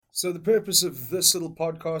So the purpose of this little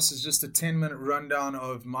podcast is just a 10-minute rundown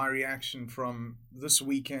of my reaction from this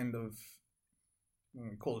weekend of,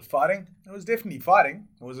 call it fighting. It was definitely fighting.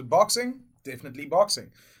 Was it boxing? Definitely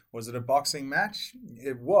boxing. Was it a boxing match?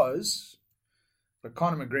 It was, but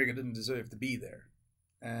Conor McGregor didn't deserve to be there.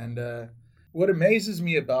 And what amazes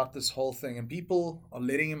me about this whole thing, and people are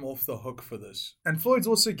letting him off the hook for this, and Floyd's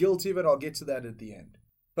also guilty of it, I'll get to that at the end.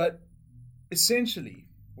 But essentially,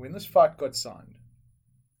 when this fight got signed,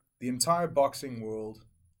 the entire boxing world,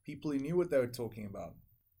 people who knew what they were talking about,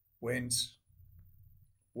 went,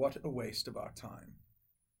 what a waste of our time.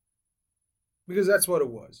 Because that's what it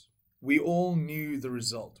was. We all knew the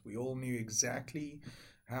result. We all knew exactly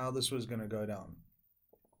how this was going to go down.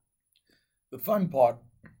 The fun part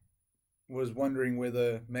was wondering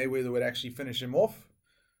whether Mayweather would actually finish him off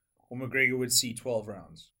or McGregor would see 12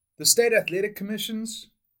 rounds. The state athletic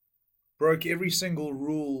commissions broke every single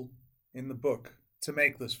rule in the book to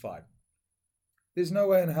make this fight. There's no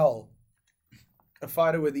way in hell a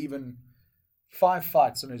fighter with even 5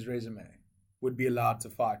 fights on his resume would be allowed to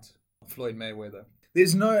fight Floyd Mayweather.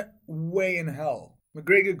 There's no way in hell.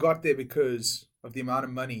 McGregor got there because of the amount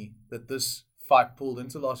of money that this fight pulled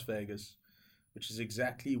into Las Vegas, which is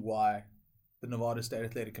exactly why the Nevada State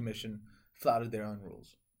Athletic Commission flouted their own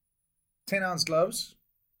rules. 10-ounce gloves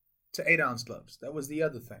to 8-ounce gloves. That was the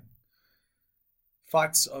other thing.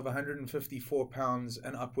 Fights of 154 pounds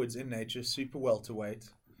and upwards in nature, super welterweight,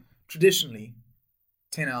 traditionally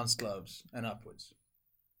 10-ounce gloves and upwards.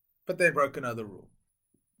 But they broke another rule,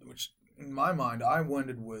 which in my mind I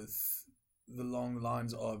wondered with the long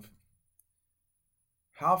lines of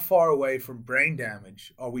how far away from brain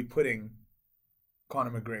damage are we putting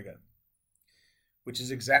Conor McGregor? Which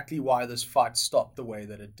is exactly why this fight stopped the way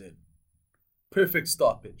that it did. Perfect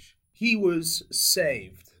stoppage. He was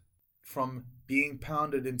saved from being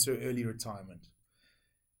pounded into early retirement.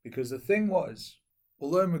 Because the thing was,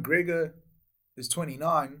 although McGregor is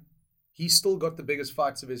 29, he's still got the biggest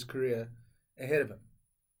fights of his career ahead of him.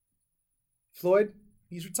 Floyd,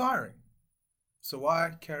 he's retiring. So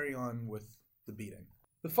why carry on with the beating?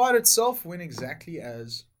 The fight itself went exactly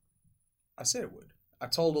as I said it would. I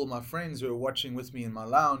told all my friends who were watching with me in my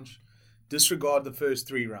lounge, disregard the first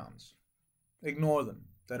 3 rounds. Ignore them.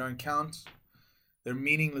 They don't count. They're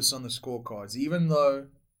meaningless on the scorecards. Even though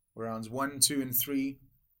rounds 1, 2, and 3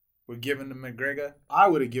 were given to McGregor, I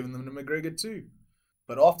would have given them to McGregor too.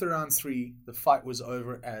 But after round 3, the fight was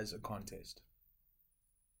over as a contest.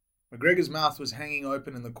 McGregor's mouth was hanging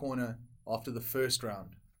open in the corner after the first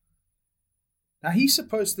round. Now he's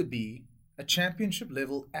supposed to be a championship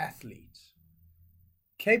level athlete,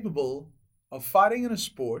 capable of fighting in a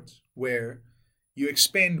sport where you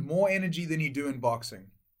expend more energy than you do in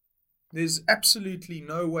boxing. There's absolutely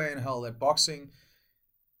no way in hell that boxing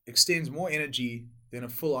extends more energy than a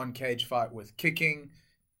full-on cage fight with kicking,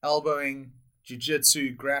 elbowing,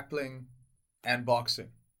 jiu-jitsu, grappling, and boxing.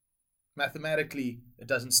 Mathematically, it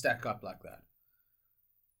doesn't stack up like that.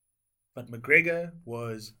 But McGregor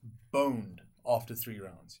was boned after 3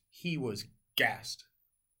 rounds. He was gassed.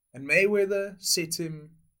 And Mayweather set him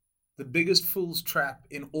the biggest fool's trap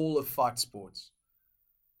in all of fight sports.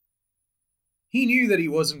 He knew that he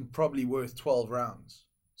wasn't probably worth 12 rounds.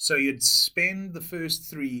 So you'd spend the first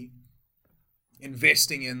 3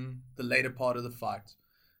 investing in the later part of the fight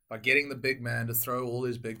by getting the big man to throw all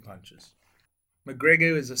his big punches.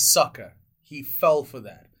 McGregor is a sucker. He fell for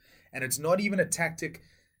that. And it's not even a tactic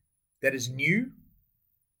that is new.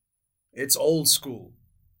 It's old school.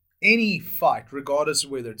 Any fight, regardless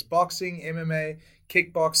of whether it's boxing, MMA,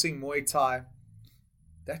 kickboxing, Muay Thai,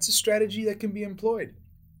 that's a strategy that can be employed.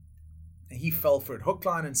 And he fell for it, hook,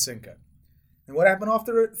 line, and sinker. And what happened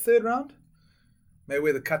after the 3rd round?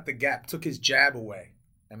 Mayweather cut the gap, took his jab away,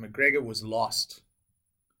 and McGregor was lost.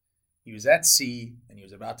 He was at sea, and he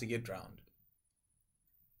was about to get drowned.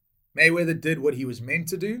 Mayweather did what he was meant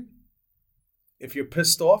to do. If you're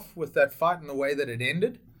pissed off with that fight and the way that it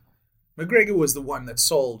ended, McGregor was the one that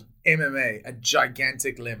sold MMA a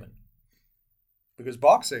gigantic lemon. Because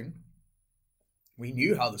boxing, we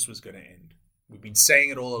knew how this was going to end. We've been saying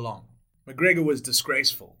it all along. McGregor was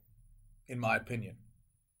disgraceful, in my opinion.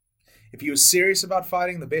 If he was serious about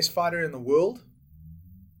fighting the best fighter in the world,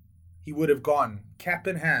 he would have gone cap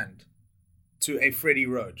in hand to a Freddie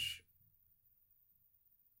Roach,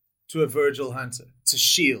 to a Virgil Hunter, to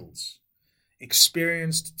Shields,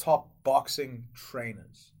 experienced top boxing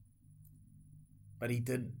trainers. But he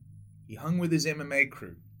didn't. He hung with his MMA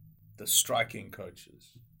crew, the striking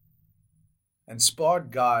coaches, and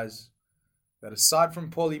sparred guys that aside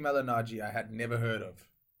from Paulie Malignaggi I had never heard of.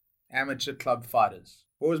 Amateur club fighters.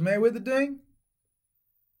 What was Mayweather doing?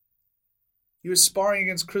 He was sparring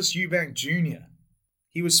against Chris Eubank Jr.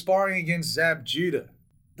 He was sparring against Zab Judah.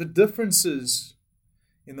 The differences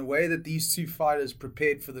in the way that these two fighters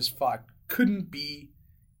prepared for this fight couldn't be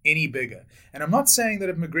any bigger. And I'm not saying that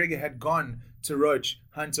if McGregor had gone to Roach,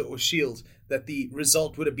 Hunter, or Shields, that the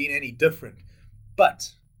result would have been any different.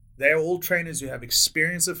 But they are all trainers who have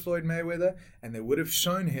experience of Floyd Mayweather, and they would have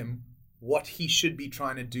shown him what he should be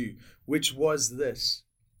trying to do, which was this: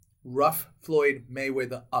 rough Floyd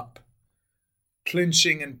Mayweather up,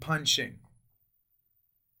 clinching and punching,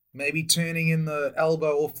 maybe turning in the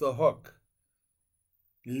elbow off the hook,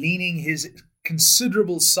 leaning his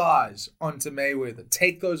considerable size onto Mayweather,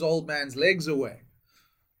 take those old man's legs away.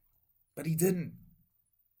 But he didn't.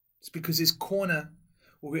 It's because his corner,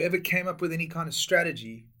 or whoever came up with any kind of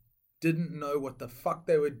strategy, didn't know what the fuck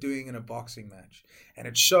they were doing in a boxing match. And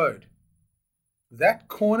it showed. That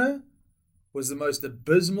corner was the most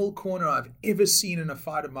abysmal corner I've ever seen in a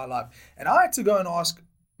fight of my life. And I had to go and ask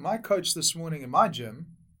my coach this morning in my gym,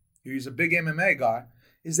 who's a big MMA guy,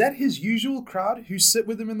 is that his usual crowd who sit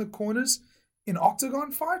with him in the corners in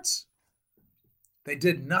octagon fights? They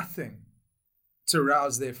did nothing to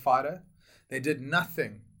rouse their fighter. They did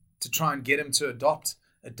nothing to try and get him to adopt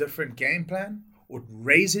a different game plan or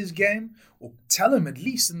raise his game or tell him, at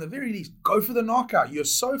least, in the very least, go for the knockout. You're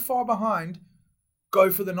so far behind,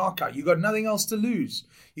 go for the knockout. You got nothing else to lose.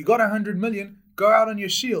 You got 100 million, go out on your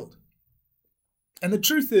shield. And the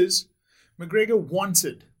truth is, McGregor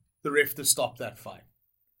wanted the ref to stop that fight.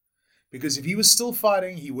 Because if he was still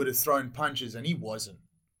fighting, he would have thrown punches, and he wasn't.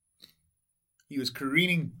 He was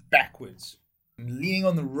careening backwards and leaning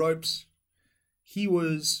on the ropes. He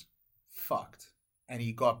was fucked, and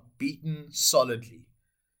he got beaten solidly.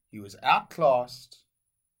 He was outclassed,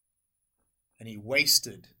 and he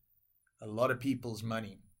wasted a lot of people's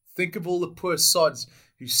money. Think of all the poor sods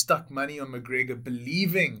who stuck money on McGregor,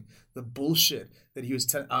 believing the bullshit that he was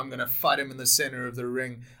telling. I'm going to fight him in the center of the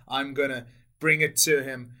ring. I'm going to bring it to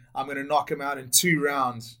him. I'm going to knock him out in 2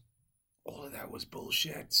 rounds. All of that was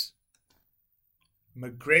bullshit.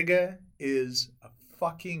 McGregor is a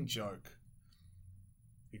fucking joke.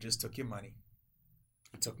 He just took your money.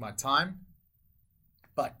 He took my time.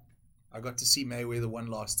 But I got to see Mayweather one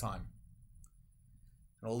last time.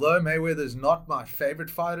 And although Mayweather is not my favorite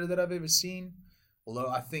fighter that I've ever seen, although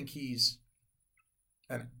I think he's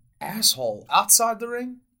an asshole outside the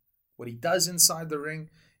ring, what he does inside the ring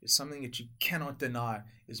is something that you cannot deny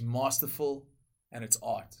is masterful, and it's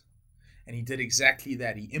art. And he did exactly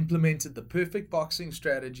that. He implemented the perfect boxing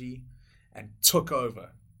strategy and took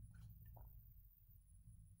over.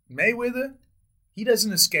 Mayweather, he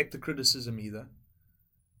doesn't escape the criticism either.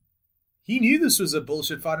 He knew this was a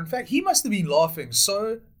bullshit fight. In fact, he must have been laughing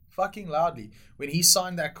so fucking loudly when he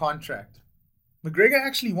signed that contract. McGregor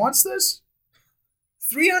actually wants this?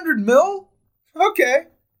 300 mil? Okay.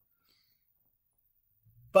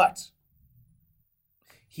 But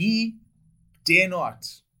he dare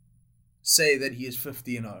not say that he is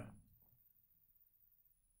 50-0.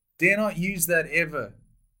 Dare not use that ever,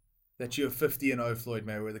 that you're 50-0 Floyd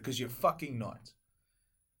Mayweather, because you're fucking not.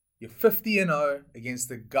 You're 50-0 against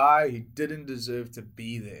the guy who didn't deserve to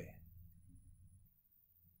be there.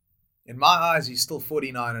 In my eyes, he's still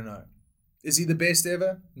 49-0. Is he the best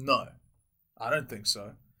ever? No, I don't think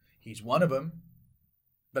so. He's one of them,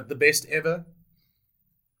 but the best ever?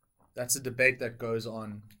 That's a debate that goes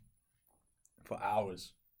on for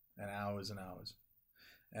hours and hours and hours.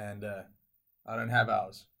 And I don't have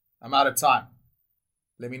hours. I'm out of time.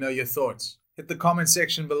 Let me know your thoughts. Hit the comment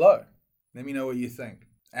section below. Let me know what you think.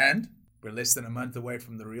 And we're less than a month away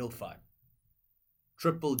from the real fight.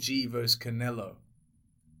 Triple G versus Canelo.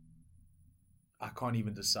 I can't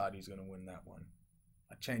even decide who's going to win that one.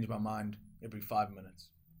 I change my mind every 5 minutes.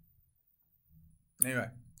 Anyway,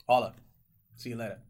 holla. See you later.